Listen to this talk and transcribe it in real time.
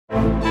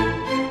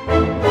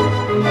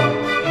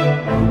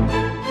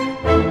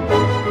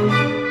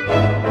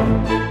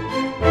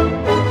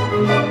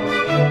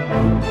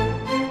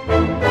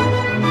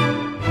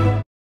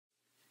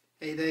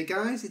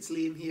it's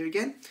Liam here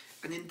again,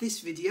 and in this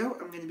video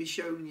I'm going to be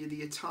showing you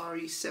the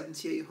Atari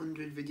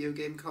 7800 video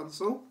game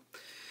console.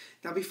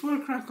 Now before I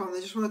crack on, I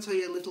just want to tell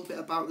you a little bit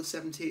about the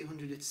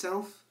 7800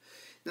 itself.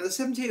 Now the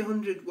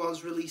 7800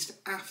 was released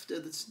after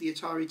the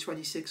Atari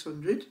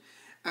 2600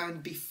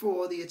 and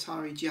before the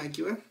Atari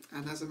Jaguar,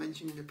 and as I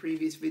mentioned in a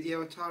previous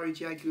video, Atari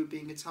Jaguar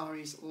being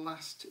Atari's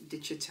last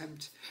ditch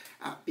attempt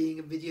at being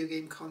a video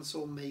game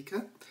console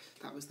maker.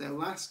 That was their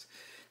last.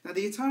 Now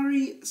the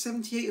Atari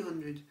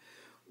 7800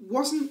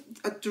 wasn't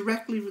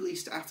directly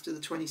released after the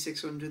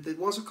 2600. There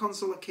was a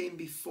console that came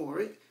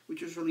before it,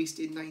 which was released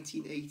in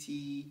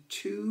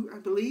 1982, I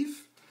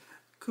believe.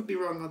 Could be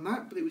wrong on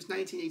that, but it was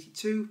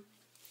 1982,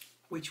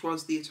 which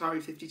was the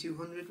Atari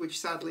 5200, which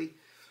sadly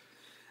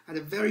had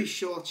a very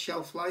short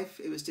shelf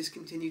life. It was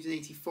discontinued in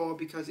 84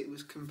 because it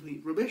was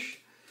complete rubbish.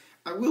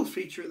 I will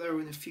feature it though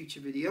in a future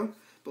video,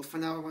 but for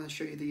now I want to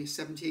show you the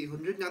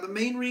 7800. Now the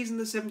main reason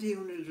the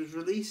 7800 was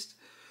released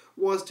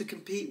was to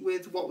compete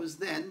with what was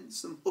then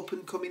some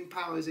up-and-coming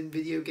powers in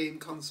video game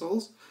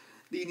consoles,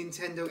 the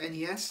Nintendo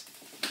NES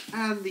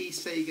and the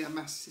Sega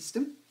Master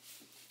System.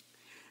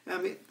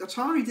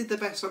 Atari did their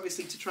best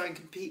obviously to try and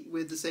compete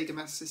with the Sega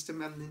Master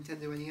System and the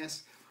Nintendo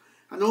NES,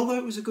 and although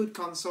it was a good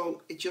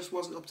console, it just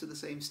wasn't up to the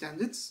same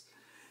standards.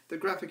 The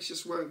graphics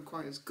just weren't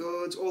quite as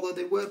good, although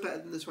they were better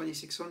than the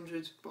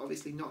 2600, but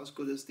obviously not as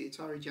good as the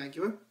Atari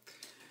Jaguar.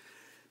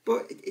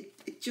 But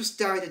it just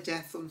died a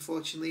death,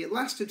 unfortunately. It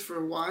lasted for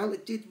a while,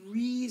 it did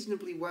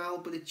reasonably well,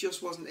 but it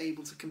just wasn't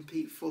able to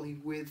compete fully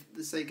with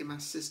the Sega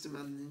Master System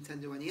and the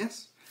Nintendo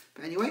NES.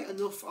 But anyway,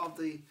 enough of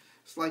the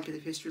slight bit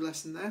of history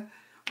lesson there.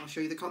 I'll show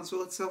you the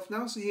console itself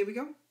now, so here we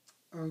go.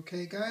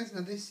 Okay guys,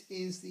 now this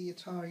is the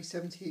Atari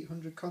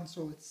 7800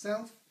 console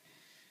itself,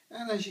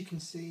 and as you can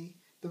see,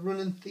 the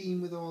running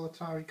theme with all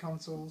Atari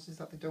consoles is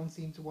that they don't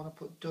seem to want to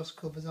put dust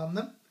covers on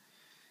them.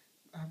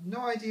 I have no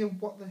idea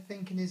what their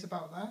thinking is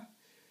about that.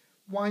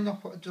 Why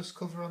not put a dust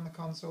cover on the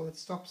console? It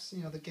stops,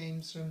 the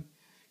games from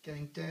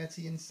getting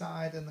dirty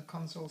inside and the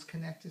console's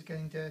connectors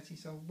getting dirty.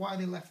 So why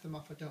they left them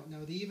off, I don't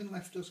know. They even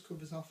left dust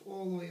covers off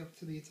all the way up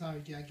to the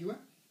Atari Jaguar.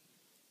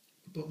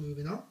 But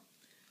moving on.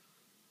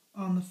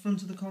 On the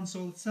front of the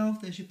console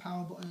itself, there's your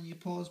power button and your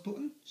pause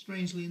button.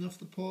 Strangely enough,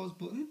 the pause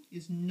button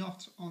is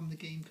not on the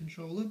game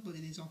controller, but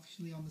it is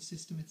actually on the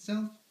system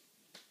itself.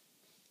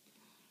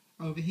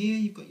 Over here,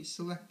 you've got your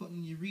select button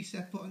and your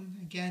reset button.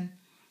 Again,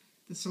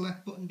 the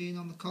select button being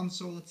on the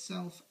console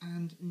itself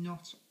and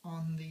not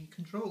on the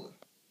controller.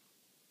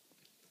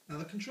 Now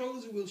the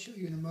controllers I will show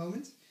you in a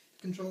moment.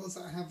 The controllers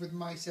that I have with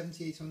my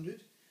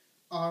 7800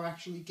 are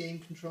actually game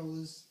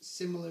controllers,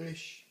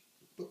 similar-ish,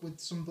 but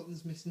with some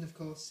buttons missing of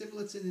course,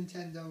 similar to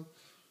Nintendo,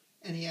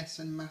 NES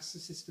and Master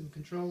System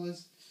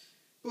controllers.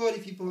 But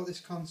if you bought this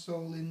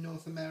console in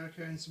North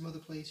America and some other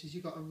places,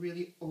 you got a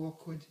really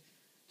awkward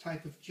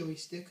type of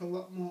joystick, a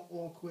lot more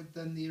awkward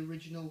than the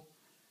original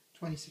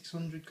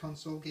 2600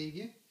 console gave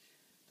you.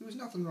 There was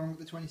nothing wrong with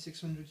the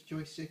 2600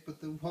 joystick, but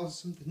there was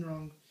something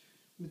wrong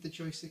with the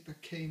joystick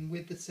that came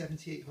with the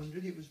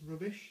 7800. It was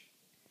rubbish.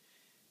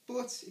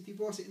 But if you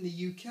bought it in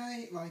the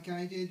UK, like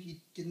I did, you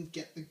didn't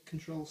get the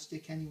control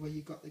stick anywhere,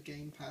 you got the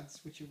game pads,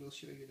 which I will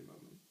show you in a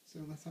moment. So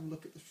let's have a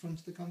look at the front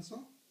of the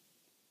console.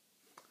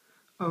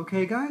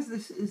 Okay guys,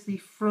 this is the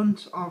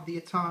front of the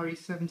Atari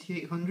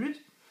 7800.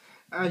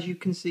 As you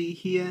can see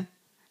here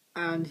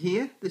and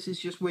here, this is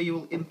just where you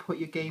will input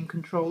your game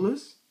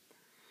controllers.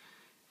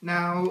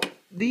 Now,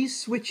 these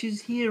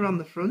switches here on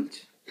the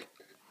front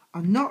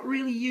are not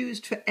really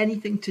used for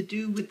anything to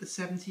do with the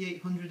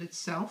 7800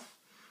 itself.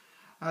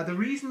 The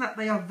reason that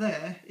they are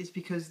there is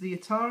because the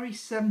Atari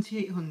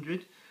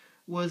 7800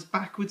 was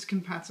backwards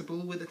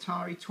compatible with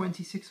Atari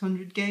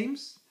 2600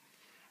 games,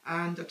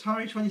 and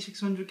Atari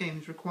 2600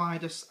 games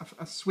required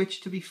a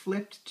switch to be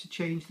flipped to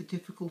change the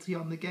difficulty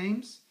on the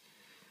games.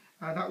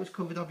 That was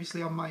covered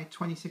obviously on my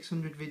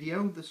 2600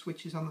 video, the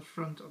switches on the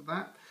front of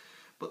that.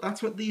 But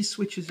that's what these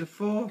switches are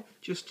for,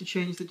 just to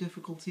change the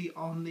difficulty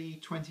on the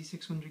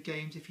 2600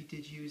 games if you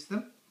did use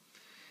them.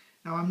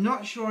 Now I'm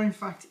not sure in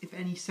fact if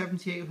any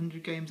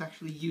 7800 games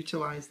actually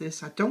utilise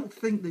this. I don't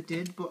think they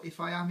did, but if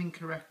I am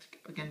incorrect,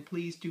 again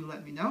please do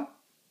let me know.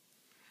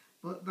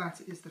 But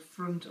that is the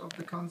front of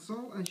the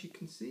console, as you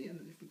can see, and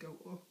then if we go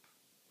up,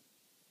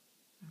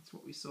 that's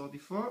what we saw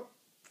before.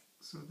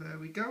 So there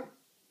we go.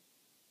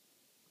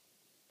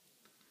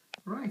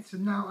 Right, so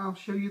now I'll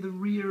show you the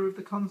rear of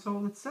the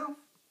console itself.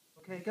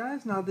 Okay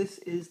guys, now this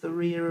is the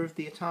rear of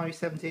the Atari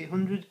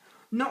 7800.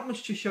 Not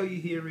much to show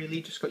you here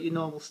really, just got your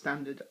normal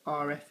standard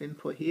RF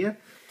input here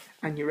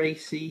and your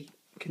AC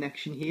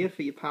connection here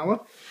for your power.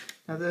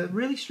 Now the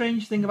really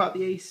strange thing about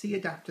the AC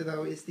adapter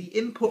though is the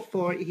input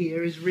for it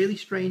here is really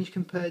strange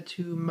compared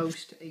to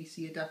most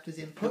AC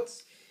adapters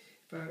inputs.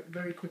 If I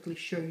very quickly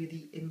show you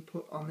the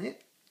input on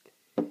it.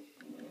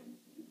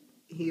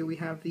 Here we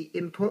have the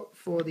input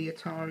for the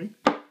Atari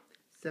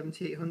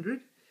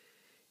 7800.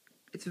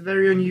 It's a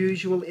very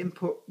unusual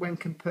input when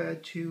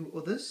compared to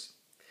others.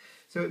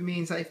 So it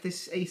means that if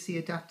this AC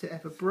adapter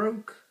ever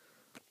broke,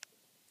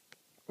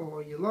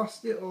 or you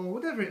lost it, or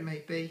whatever it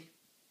may be,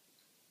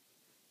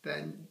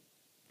 then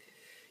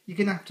you're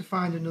going to have to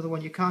find another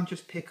one. You can't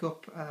just pick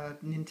up a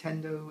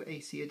Nintendo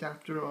AC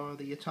adapter or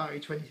the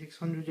Atari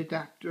 2600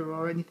 adapter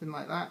or anything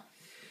like that.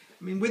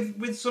 I mean,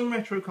 with some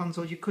retro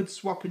consoles, you could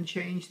swap and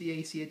change the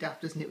AC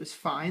adapters and it was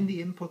fine.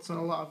 The inputs on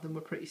a lot of them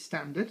were pretty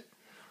standard.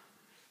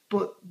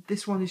 But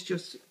this one is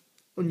just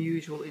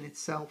unusual in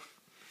itself,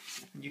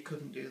 and you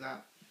couldn't do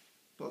that.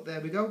 But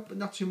there we go, but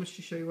not too much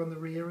to show you on the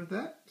rear of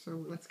that.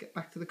 So let's get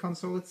back to the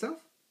console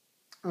itself.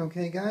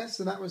 Okay guys,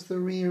 so that was the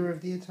rear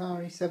of the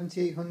Atari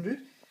 7800.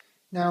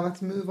 Now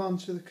let's move on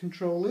to the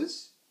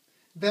controllers.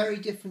 Very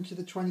different to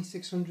the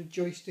 2600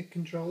 joystick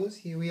controllers.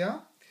 Here we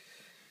are.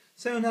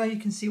 So now you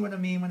can see what I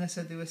mean when I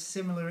said they were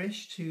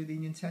similar-ish to the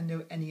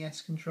Nintendo NES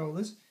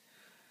controllers.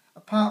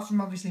 Apart from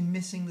obviously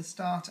missing the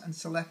start and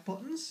select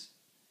buttons,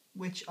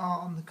 which are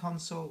on the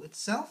console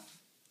itself.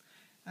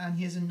 And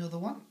here's another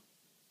one.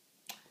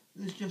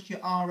 There's just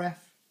your RF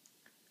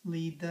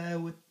lead there,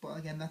 but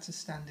again that's a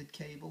standard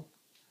cable.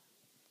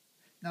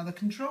 Now the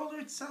controller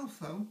itself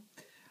though,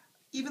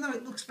 even though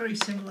it looks very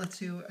similar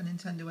to a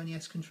Nintendo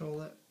NES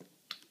controller,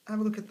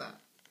 have a look at that.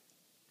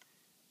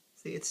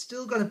 See, it's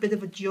still got a bit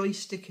of a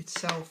joystick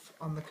itself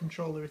on the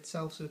controller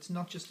itself, so it's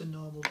not just a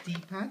normal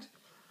D-pad.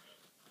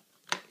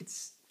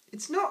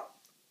 It's not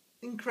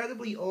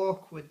incredibly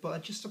awkward,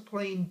 but just a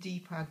plain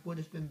D-pad would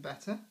have been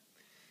better.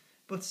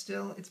 But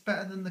still, it's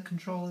better than the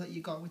controller that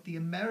you got with the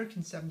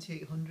American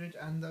 7800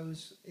 and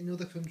those in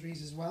other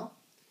countries as well.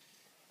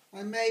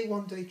 I may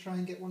one day try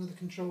and get one of the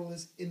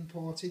controllers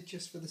imported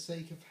just for the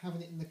sake of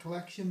having it in the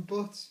collection,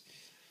 but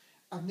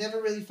I've never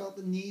really felt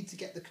the need to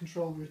get the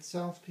controller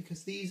itself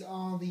because these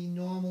are the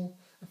normal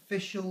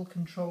official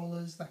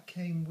controllers that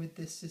came with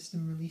this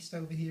system released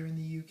over here in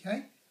the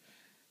UK.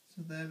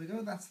 So there we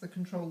go, that's the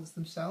controllers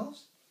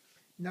themselves.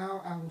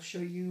 Now I will show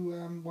you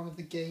one of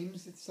the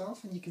games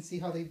itself, and you can see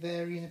how they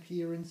vary in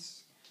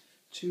appearance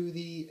to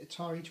the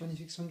Atari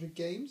 2600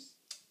 games.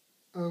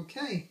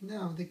 Okay,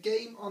 now the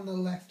game on the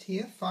left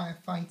here,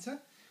 Firefighter,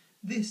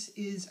 this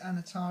is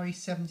an Atari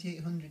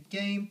 7800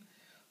 game,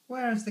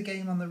 whereas the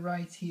game on the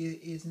right here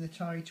is an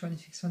Atari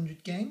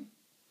 2600 game.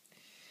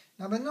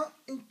 Now they're not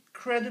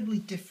incredibly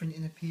different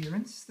in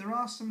appearance. There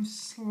are some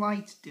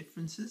slight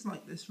differences,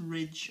 like this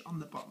ridge on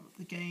the bottom of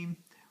the game,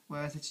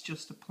 whereas it's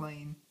just a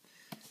plain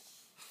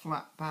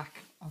flat back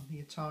on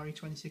the Atari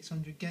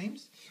 2600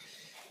 games.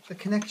 The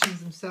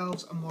connections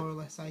themselves are more or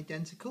less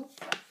identical.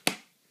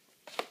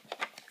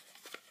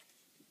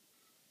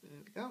 There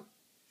we go.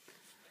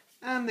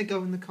 And they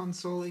go in the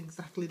console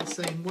exactly the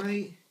same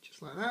way,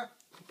 just like that.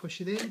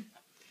 Push it in.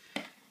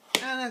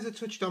 And as I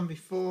touched on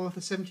before,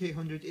 the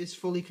 7800 is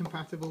fully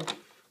compatible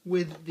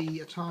with the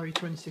Atari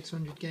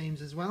 2600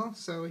 games as well.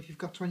 So if you've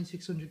got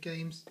 2600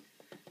 games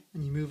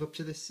and you move up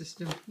to this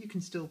system, you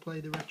can still play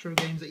the retro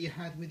games that you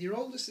had with your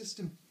older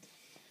system,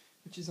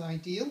 which is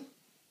ideal.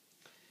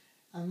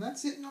 And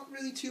that's it, not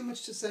really too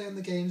much to say on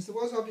the games. There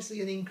was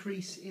obviously an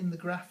increase in the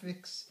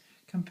graphics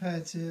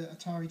compared to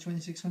Atari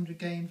 2600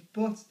 games,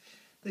 but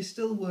they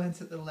still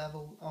weren't at the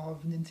level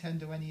of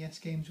Nintendo NES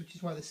games, which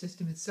is why the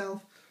system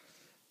itself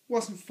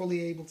wasn't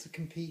fully able to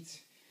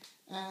compete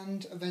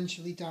and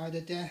eventually died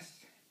a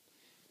death.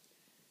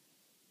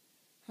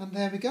 And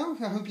there we go.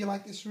 I hope you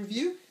like this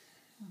review.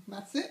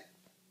 That's it.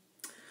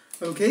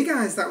 Okay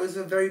guys, that was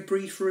a very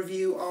brief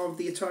review of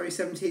the Atari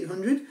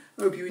 7800.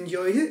 I hope you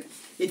enjoyed it.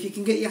 If you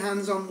can get your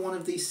hands on one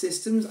of these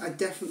systems, I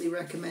definitely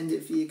recommend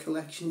it for your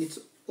collection. It's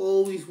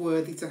always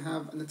worthy to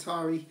have an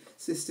Atari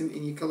system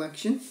in your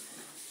collection.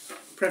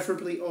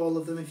 Preferably all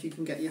of them if you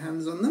can get your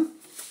hands on them.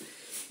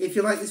 If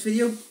you like this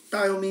video,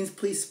 by all means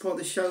please support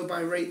the show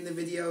by rating the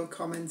video,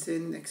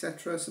 commenting,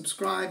 etc.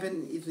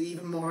 Subscribing is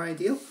even more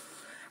ideal.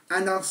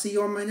 And I'll see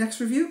you on my next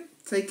review.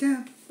 Take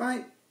care.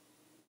 Bye.